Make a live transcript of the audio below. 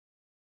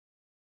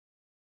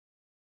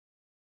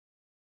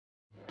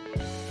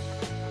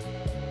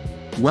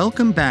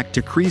Welcome back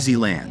to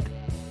CreazyLand,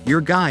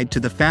 your guide to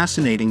the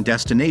fascinating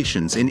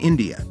destinations in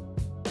India.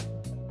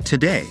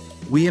 Today,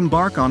 we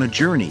embark on a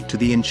journey to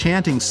the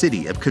enchanting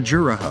city of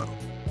Khajuraho.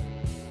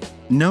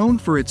 Known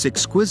for its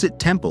exquisite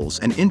temples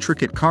and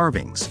intricate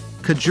carvings,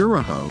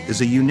 Khajuraho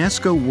is a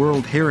UNESCO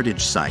World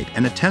Heritage Site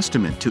and a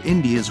testament to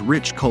India's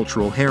rich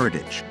cultural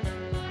heritage.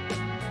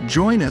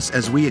 Join us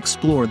as we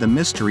explore the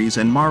mysteries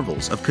and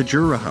marvels of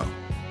Khajuraho.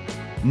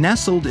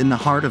 Nestled in the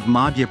heart of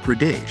Madhya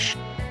Pradesh,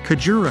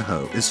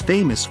 Khajuraho is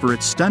famous for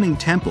its stunning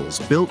temples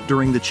built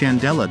during the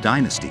Chandela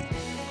dynasty,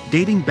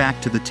 dating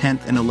back to the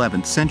 10th and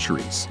 11th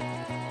centuries.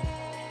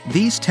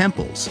 These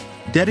temples,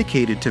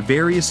 dedicated to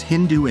various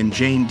Hindu and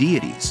Jain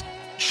deities,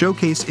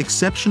 showcase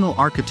exceptional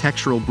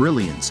architectural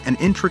brilliance and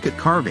intricate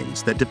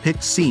carvings that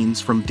depict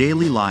scenes from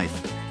daily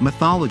life,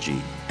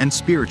 mythology, and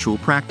spiritual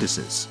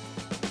practices.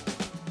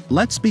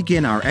 Let's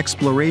begin our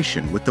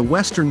exploration with the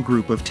western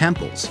group of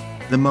temples,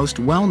 the most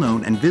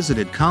well-known and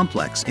visited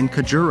complex in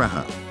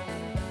Khajuraho.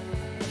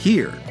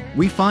 Here,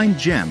 we find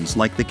gems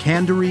like the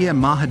Kandariya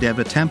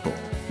Mahadeva Temple,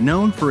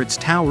 known for its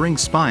towering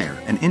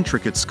spire and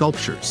intricate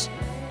sculptures.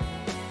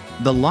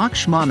 The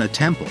Lakshmana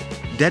Temple,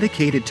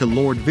 dedicated to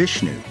Lord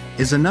Vishnu,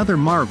 is another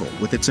marvel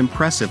with its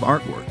impressive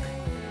artwork.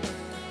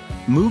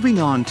 Moving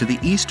on to the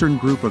eastern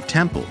group of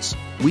temples,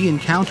 we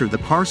encounter the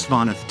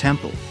Parsvanath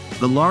Temple,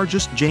 the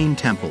largest Jain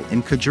temple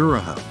in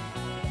Khajuraho.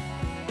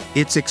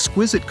 Its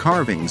exquisite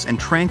carvings and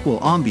tranquil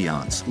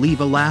ambiance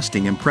leave a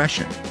lasting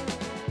impression.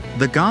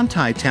 The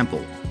Gantai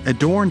Temple,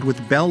 adorned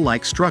with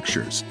bell-like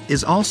structures,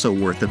 is also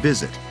worth a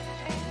visit.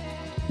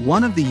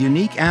 One of the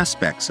unique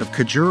aspects of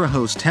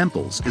Khajuraho's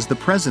temples is the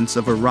presence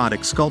of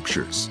erotic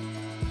sculptures.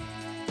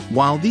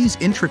 While these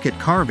intricate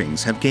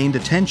carvings have gained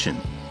attention,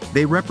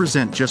 they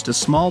represent just a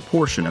small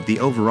portion of the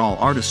overall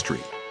artistry.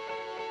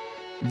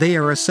 They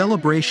are a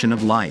celebration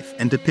of life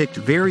and depict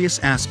various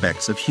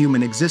aspects of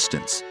human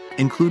existence,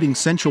 including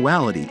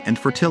sensuality and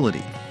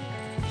fertility.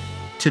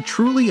 To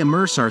truly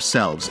immerse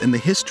ourselves in the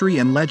history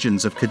and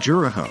legends of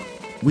Khajuraho,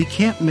 we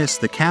can't miss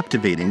the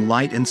captivating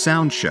light and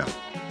sound show.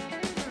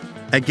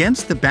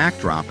 Against the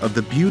backdrop of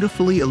the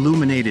beautifully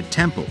illuminated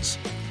temples,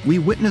 we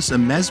witness a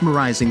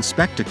mesmerizing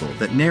spectacle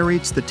that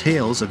narrates the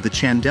tales of the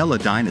Chandela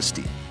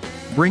dynasty,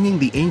 bringing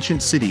the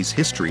ancient city's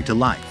history to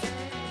life.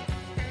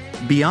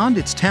 Beyond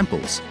its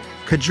temples,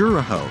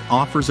 Khajuraho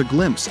offers a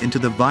glimpse into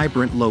the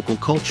vibrant local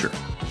culture.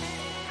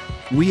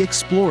 We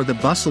explore the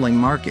bustling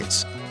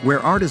markets, where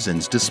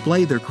artisans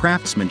display their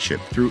craftsmanship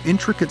through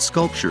intricate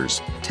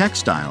sculptures,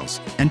 textiles,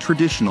 and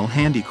traditional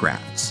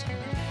handicrafts.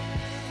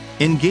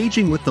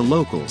 Engaging with the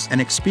locals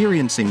and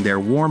experiencing their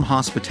warm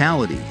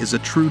hospitality is a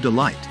true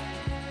delight.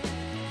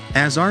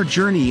 As our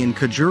journey in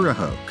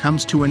Khajuraho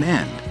comes to an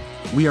end,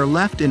 we are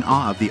left in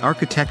awe of the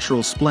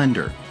architectural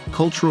splendor,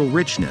 cultural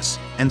richness,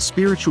 and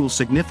spiritual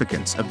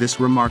significance of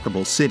this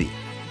remarkable city.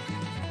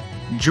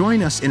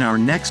 Join us in our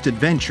next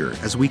adventure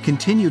as we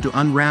continue to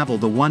unravel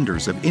the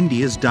wonders of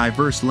India's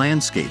diverse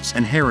landscapes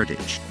and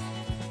heritage.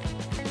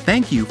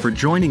 Thank you for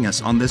joining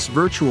us on this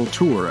virtual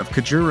tour of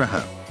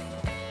Khajuraho.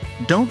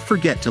 Don't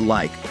forget to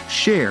like,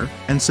 share,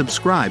 and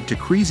subscribe to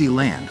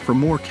CreazyLand for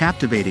more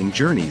captivating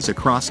journeys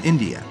across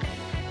India.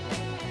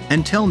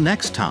 Until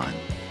next time,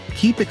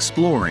 keep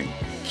exploring,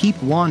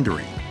 keep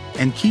wandering,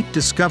 and keep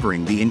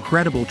discovering the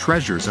incredible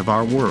treasures of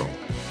our world.